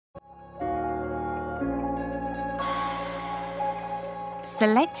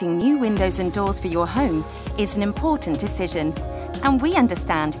Selecting new windows and doors for your home is an important decision, and we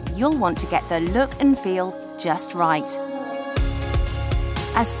understand you'll want to get the look and feel just right.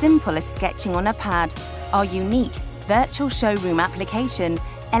 As simple as sketching on a pad, our unique virtual showroom application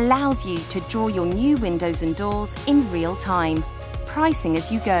allows you to draw your new windows and doors in real time, pricing as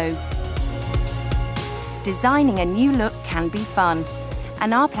you go. Designing a new look can be fun,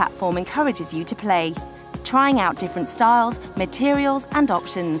 and our platform encourages you to play, trying out different styles, materials and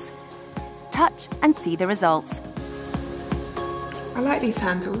options. Touch and see the results. I like these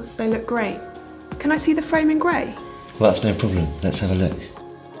handles, they look great. Can I see the frame in grey? Well, that's no problem. Let's have a look.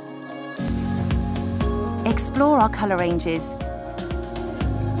 Explore our colour ranges.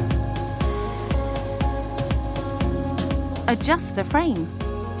 Adjust the frame.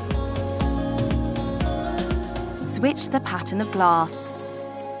 Switch the pattern of glass.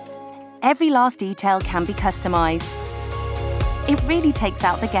 Every last detail can be customised. It really takes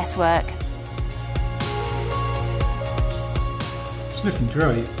out the guesswork. It's looking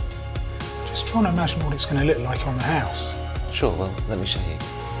great. Just trying to imagine what it's going to look like on the house. Sure, well, let me show you.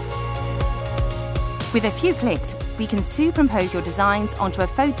 With a few clicks, we can superimpose your designs onto a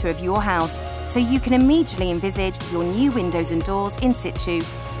photo of your house, so you can immediately envisage your new windows and doors in situ.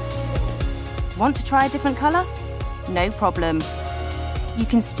 Want to try a different colour? No problem. You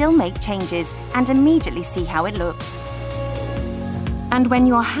can still make changes and immediately see how it looks. And when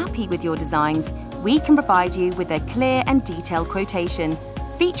you're happy with your designs, we can provide you with a clear and detailed quotation,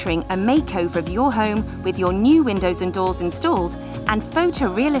 featuring a makeover of your home with your new windows and doors installed and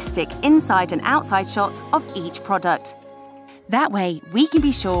photorealistic inside and outside shots of each product. That way, we can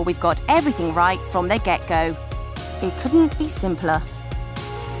be sure we've got everything right from the get-go. It couldn't be simpler.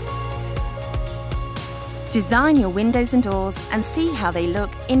 Design your windows and doors and see how they look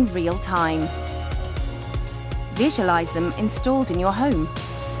in real time. Visualise them installed in your home.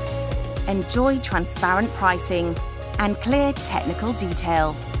 Enjoy transparent pricing and clear technical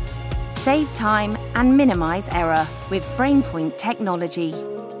detail. Save time and minimise error with FramePoint technology.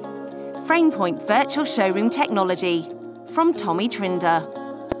 FramePoint Virtual Showroom Technology from Tommy Trinder.